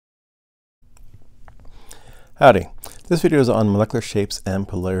Howdy. This video is on molecular shapes and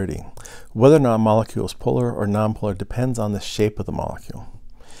polarity. Whether or not a molecule is polar or nonpolar depends on the shape of the molecule.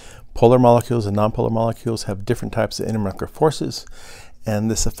 Polar molecules and nonpolar molecules have different types of intermolecular forces,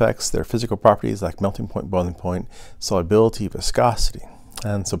 and this affects their physical properties like melting point, boiling point, solubility, viscosity.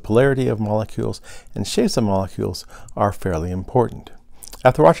 And so polarity of molecules and shapes of molecules are fairly important.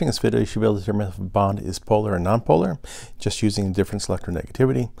 After watching this video, you should be able to determine if a bond is polar or nonpolar, just using difference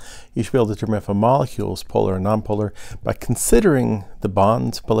electronegativity. You should be able to determine if a molecule is polar or nonpolar by considering the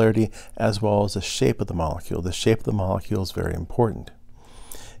bond's polarity as well as the shape of the molecule. The shape of the molecule is very important.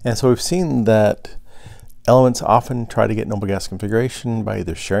 And so we've seen that elements often try to get noble gas configuration by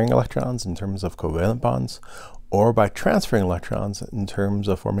either sharing electrons in terms of covalent bonds or by transferring electrons in terms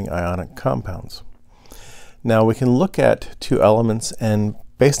of forming ionic compounds. Now we can look at two elements, and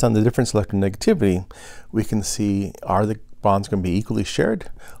based on the difference electronegativity, we can see, are the bonds going to be equally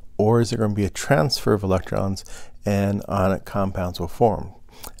shared, or is there going to be a transfer of electrons and ionic compounds will form?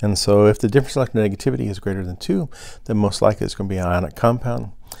 And so if the difference electronegativity is greater than 2, then most likely it's going to be an ionic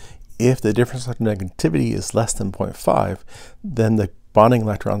compound. If the difference electronegativity is less than 0.5, then the bonding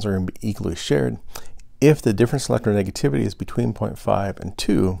electrons are going to be equally shared. If the difference electronegativity is between 0.5 and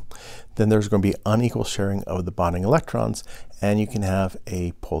 2, then there's going to be unequal sharing of the bonding electrons, and you can have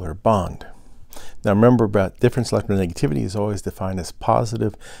a polar bond. Now remember, that difference electronegativity is always defined as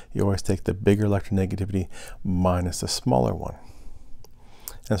positive. You always take the bigger electronegativity minus the smaller one.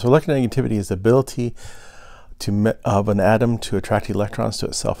 And so electronegativity is the ability of an atom to attract electrons to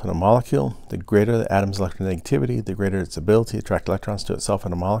itself in a molecule. The greater the atom's electronegativity, the greater its ability to attract electrons to itself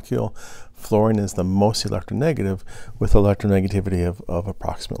in a molecule. Fluorine is the most electronegative with electronegativity of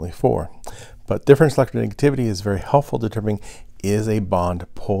approximately 4. But difference electronegativity is very helpful determining, is a bond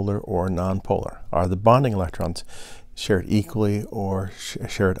polar or nonpolar? Are the bonding electrons shared equally or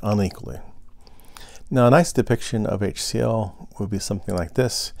shared unequally? Now, a nice depiction of HCl would be something like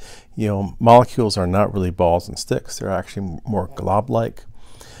this. You know, molecules are not really balls and sticks. They're actually more glob-like.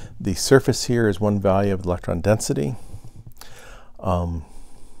 The surface here is one value of the electron density.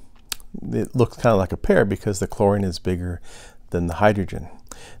 It looks kind of like a pear because the chlorine is bigger than the hydrogen.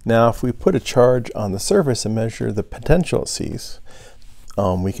 Now, if we put a charge on the surface and measure the potential it sees,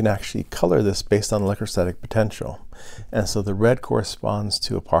 we can actually color this based on electrostatic potential. And so the red corresponds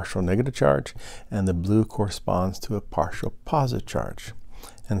to a partial negative charge, and the blue corresponds to a partial positive charge.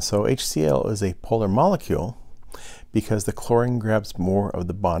 And so HCl is a polar molecule because the chlorine grabs more of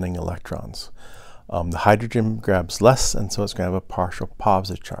the bonding electrons. The hydrogen grabs less, and so it's going to have a partial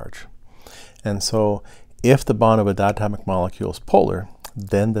positive charge. And so if the bond of a diatomic molecule is polar,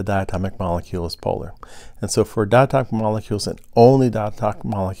 then the diatomic molecule is polar. And so for diatomic molecules and only diatomic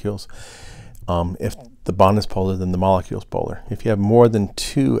molecules, if the bond is polar, then the molecule is polar. If you have more than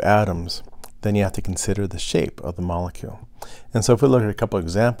 2 atoms, then you have to consider the shape of the molecule. And so if we look at a couple of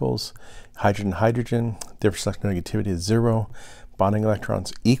examples, hydrogen, difference electronegativity is 0, bonding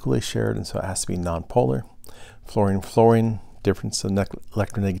electrons equally shared, and so it has to be nonpolar. Fluorine, difference in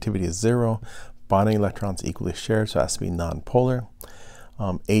electronegativity is 0, bonding electrons equally shared, so it has to be nonpolar.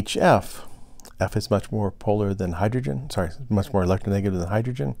 HF, F is much more polar than hydrogen, much more electronegative than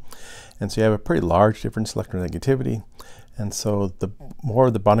hydrogen. And so you have a pretty large difference in electronegativity. And so the more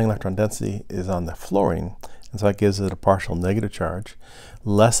of the bonding electron density is on the fluorine, and so that gives it a partial negative charge.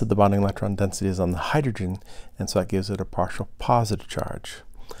 Less of the bonding electron density is on the hydrogen, and so that gives it a partial positive charge.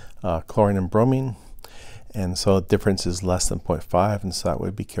 Chlorine and bromine, and so the difference is less than 0.5, and so that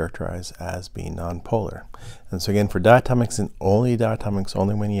would be characterized as being nonpolar. And so again, for diatomics and only diatomics,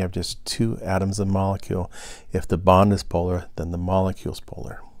 only when you have just 2 atoms of molecule, if the bond is polar, then the molecule is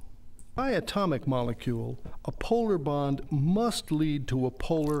polar. Diatomic molecule, a polar bond must lead to a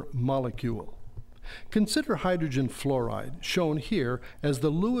polar molecule. Consider hydrogen fluoride, shown here as the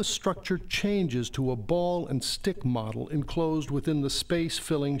Lewis structure changes to a ball and stick model enclosed within the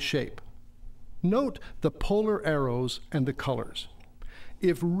space-filling shape. Note the polar arrows and the colors.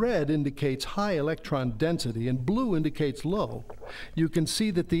 If red indicates high electron density and blue indicates low, you can see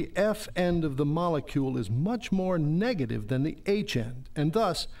that the F end of the molecule is much more negative than the H end, and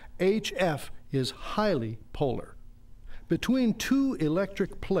thus HF is highly polar. Between 2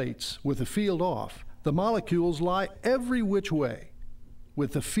 electric plates with the field off, the molecules lie every which way.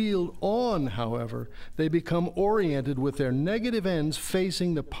 With the field on, however, they become oriented with their negative ends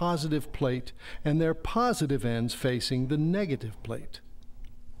facing the positive plate and their positive ends facing the negative plate.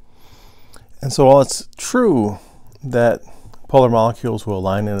 And so while it's true that polar molecules will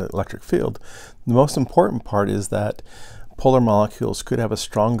align in an electric field, the most important part is that polar molecules could have a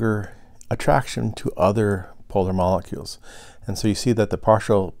stronger attraction to other polar molecules. And so you see that the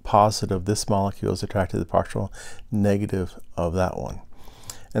partial positive of this molecule is attracted to the partial negative of that one.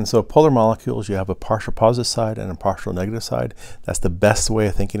 And so polar molecules, you have a partial positive side and a partial negative side. That's the best way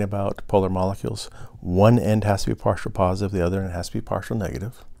of thinking about polar molecules. One end has to be partial positive, the other end has to be partial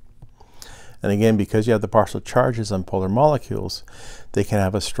negative. And again, because you have the partial charges on polar molecules, they can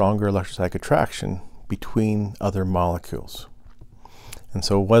have a stronger electrostatic attraction between other molecules. And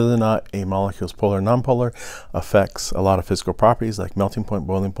so whether or not a molecule is polar or nonpolar affects a lot of physical properties like melting point,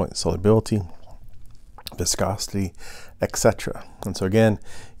 boiling point, solubility, viscosity, etc. And so again,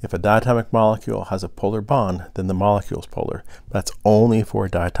 if a diatomic molecule has a polar bond, then the molecule is polar. That's only for a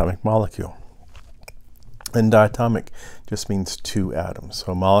diatomic molecule. And diatomic just means two atoms.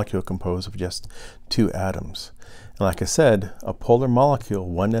 So a molecule composed of just two atoms. And like I said, a polar molecule,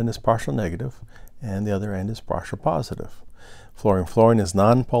 one end is partial negative and the other end is partial positive. Fluorine is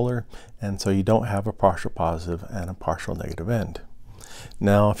nonpolar, and so you don't have a partial positive and a partial negative end.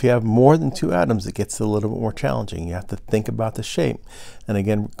 Now, if you have more than two atoms, it gets a little bit more challenging. You have to think about the shape. And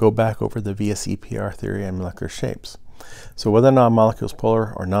again, go back over the VS-EPR theory and molecular shapes. So whether or not a molecule is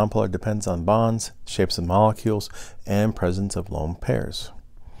polar or nonpolar depends on bonds, shapes of molecules, and presence of lone pairs.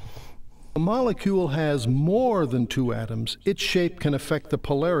 A molecule has more than two atoms. Its shape can affect the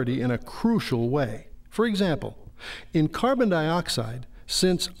polarity in a crucial way. For example, in carbon dioxide,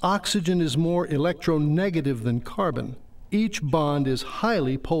 since oxygen is more electronegative than carbon, each bond is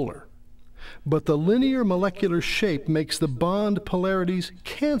highly polar. But the linear molecular shape makes the bond polarities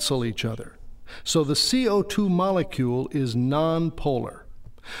cancel each other. So the CO2 molecule is nonpolar.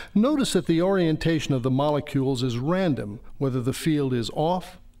 Notice that the orientation of the molecules is random, whether the field is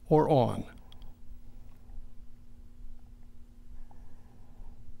off or on.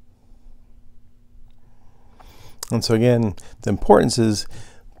 And so again, the importance is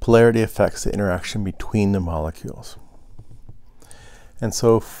polarity affects the interaction between the molecules. And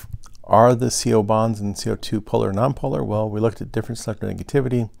so are the CO bonds in CO2 polar or nonpolar? Well, we looked at difference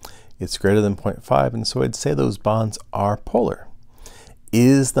electronegativity. It's greater than 0.5, and so I'd say those bonds are polar.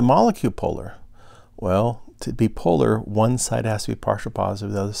 Is the molecule polar? Well, to be polar, one side has to be partial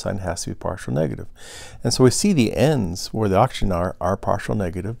positive, the other side has to be partial negative. And so we see the ends where the oxygen are partial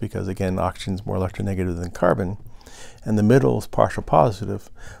negative, because again, oxygen is more electronegative than carbon. And the middle is partial positive,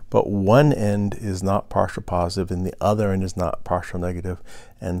 but one end is not partial positive and the other end is not partial negative.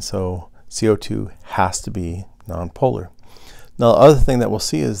 And so CO2 has to be nonpolar. Now, the other thing that we'll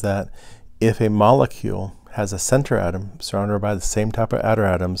see is that if a molecule has a center atom surrounded by the same type of outer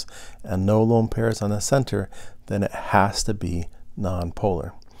atoms and no lone pairs on the center, then it has to be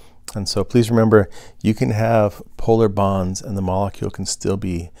nonpolar. And so please remember, you can have polar bonds and the molecule can still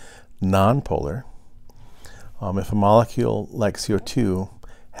be nonpolar. If a molecule like CO2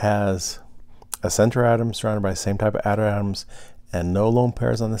 has a center atom surrounded by the same type of outer atoms and no lone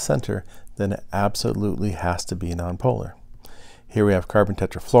pairs on the center, then it absolutely has to be nonpolar. Here we have carbon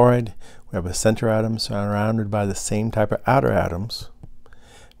tetrafluoride. We have a center atom surrounded by the same type of outer atoms,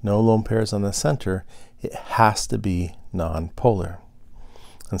 no lone pairs on the center. It has to be nonpolar.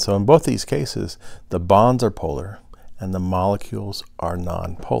 And so in both these cases, the bonds are polar and the molecules are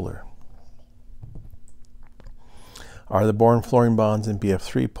nonpolar. Are the boron fluorine bonds in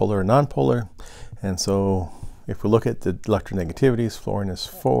BF3 polar or nonpolar? And so if we look at the electronegativities, fluorine is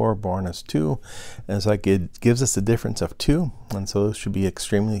 4, boron is 2, and so it gives us a difference of 2, and so those should be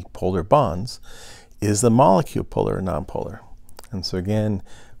extremely polar bonds. Is the molecule polar or nonpolar? And so again,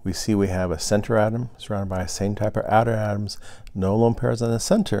 we see we have a center atom surrounded by the same type of outer atoms, no lone pairs on the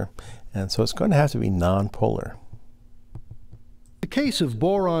center, and so it's going to have to be nonpolar. The case of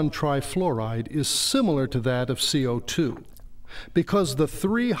boron trifluoride is similar to that of CO2. Because the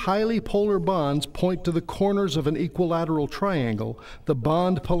three highly polar bonds point to the corners of an equilateral triangle, the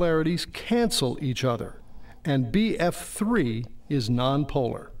bond polarities cancel each other, and BF3 is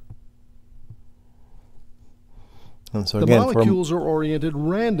nonpolar. And so the again, molecules are oriented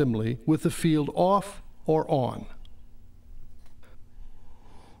randomly with the field off or on.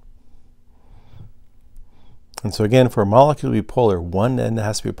 And so again, for a molecule to be polar, one end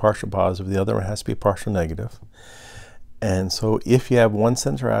has to be partial positive, the other one has to be partial negative. And so if you have one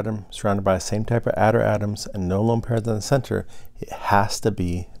center atom surrounded by the same type of outer atoms and no lone pairs in the center, it has to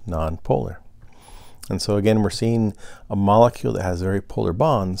be nonpolar. And so again, we're seeing a molecule that has very polar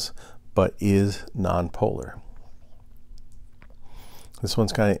bonds, but is nonpolar. This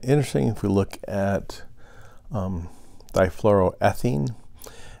one's kind of interesting if we look at difluoroethene.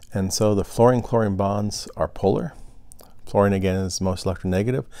 And so the fluorine-chlorine bonds are polar. Fluorine, again, is most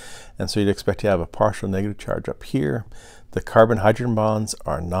electronegative, and so you'd expect to have a partial negative charge up here. The carbon-hydrogen bonds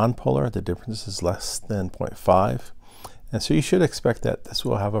are nonpolar. The difference is less than 0.5. And so you should expect that this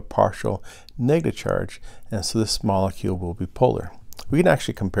will have a partial negative charge, and so this molecule will be polar. We can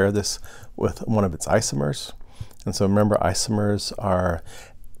actually compare this with one of its isomers. And so remember, isomers are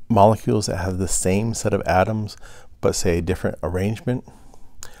molecules that have the same set of atoms, but say a different arrangement,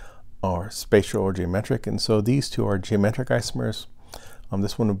 or spatial or geometric. And so these two are geometric isomers.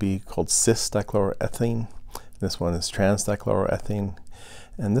 This one would be called cis-dichloroethene. This one is trans-dichloroethene.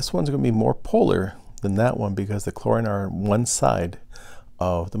 And this one's going to be more polar than that one because the chlorine are on one side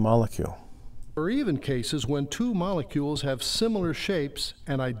of the molecule. Or even cases when two molecules have similar shapes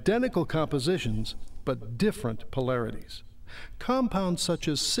and identical compositions, but different polarities. Compounds such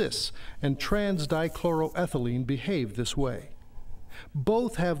as cis and trans-dichloroethylene behave this way.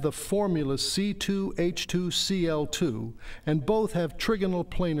 Both have the formula C2H2Cl2, and both have trigonal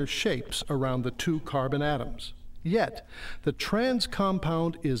planar shapes around the two carbon atoms. Yet, the trans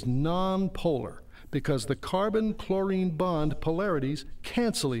compound is nonpolar because the carbon-chlorine bond polarities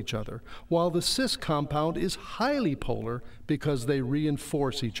cancel each other, while the cis compound is highly polar because they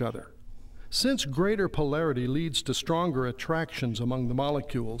reinforce each other. Since greater polarity leads to stronger attractions among the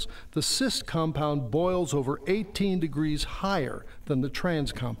molecules, the cis compound boils over 18 degrees higher than the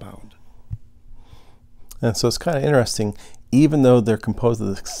trans compound. And so it's kind of interesting, even though they're composed of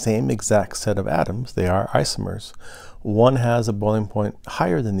the same exact set of atoms, they are isomers, one has a boiling point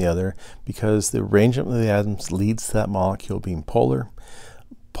higher than the other because the arrangement of the atoms leads to that molecule being polar.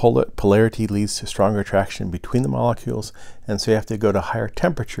 Polarity leads to stronger attraction between the molecules, and so you have to go to higher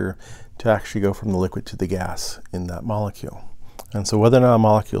temperature to actually go from the liquid to the gas in that molecule. And so whether or not a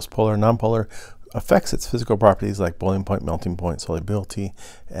molecule is polar or nonpolar affects its physical properties like boiling point, melting point, solubility,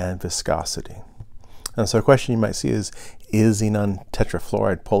 and viscosity. And so a question you might see is xenon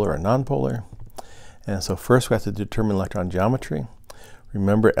tetrafluoride polar or nonpolar? And so first we have to determine electron geometry.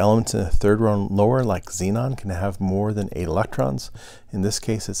 Remember, elements in the third row and lower, like xenon, can have more than 8 electrons. In this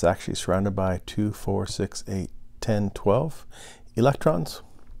case, it's actually surrounded by 2, 4, 6, 8, 10, 12 electrons.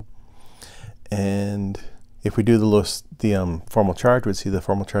 And if we do the formal charge, we'd see the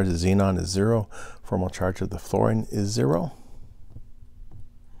formal charge of xenon is 0. Formal charge of the fluorine is 0.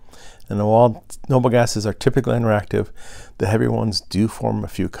 And while noble gases are typically interactive, the heavier ones do form a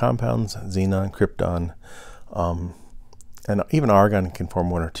few compounds, xenon, krypton, and even argon can form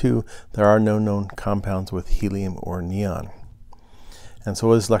 1 or 2. There are no known compounds with helium or neon. And so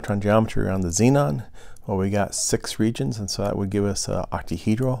what is electron geometry around the xenon? Well, we got 6 regions, and so that would give us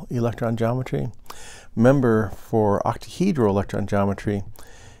octahedral electron geometry. Remember, for octahedral electron geometry,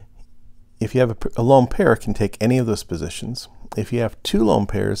 if you have a lone pair, it can take any of those positions. If you have 2 lone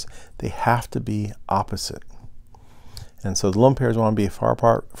pairs, they have to be opposite. And so the lone pairs want to be as far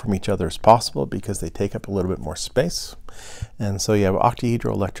apart from each other as possible because they take up a little bit more space. And so you have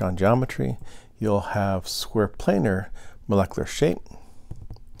octahedral electron geometry. You'll have square planar molecular shape.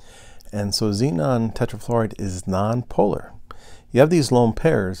 And so xenon tetrafluoride is nonpolar. You have these lone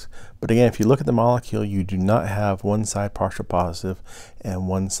pairs, but again, if you look at the molecule, you do not have one side partial positive and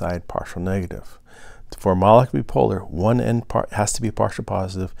one side partial negative. For a molecule to be polar, one end has to be partial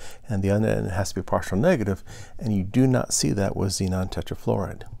positive and the other end has to be partial negative, and you do not see that with xenon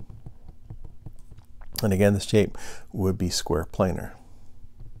tetrafluoride. And again, the shape would be square planar.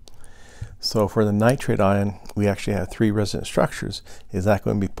 So for the nitrate ion, we actually have 3 resonance structures. Is that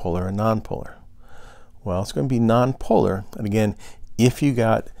going to be polar or nonpolar? Well, it's going to be nonpolar. And again, if you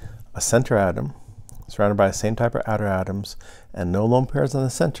got a center atom surrounded by the same type of outer atoms and no lone pairs on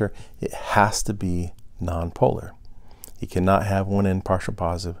the center, it has to be nonpolar. You cannot have one end partial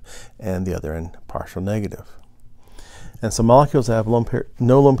positive and the other end partial negative. And so molecules that have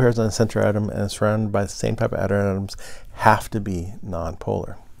no lone pairs on the center atom and surrounded by the same type of outer atoms have to be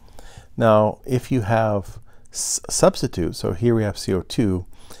nonpolar. Now, if you have substitute, so here we have CO2,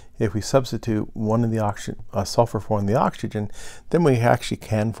 if we substitute one of the sulfur for one of the oxygen, then we actually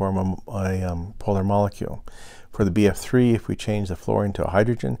can form a polar molecule. For the BF3, if we change the fluorine to a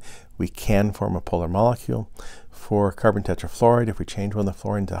hydrogen, we can form a polar molecule. For carbon tetrafluoride, if we change one of the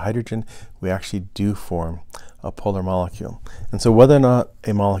fluorine to hydrogen, we actually do form a polar molecule. And so whether or not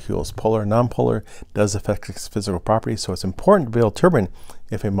a molecule is polar or nonpolar does affect its physical properties, so it's important to be able to determine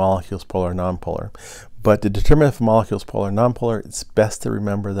if a molecule is polar or nonpolar. But to determine if a molecule is polar or nonpolar, it's best to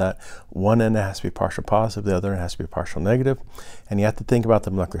remember that one end has to be partial positive, the other end has to be partial negative, and you have to think about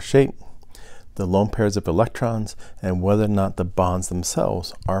the molecular shape, the lone pairs of electrons, and whether or not the bonds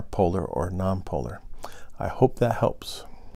themselves are polar or nonpolar. I hope that helps.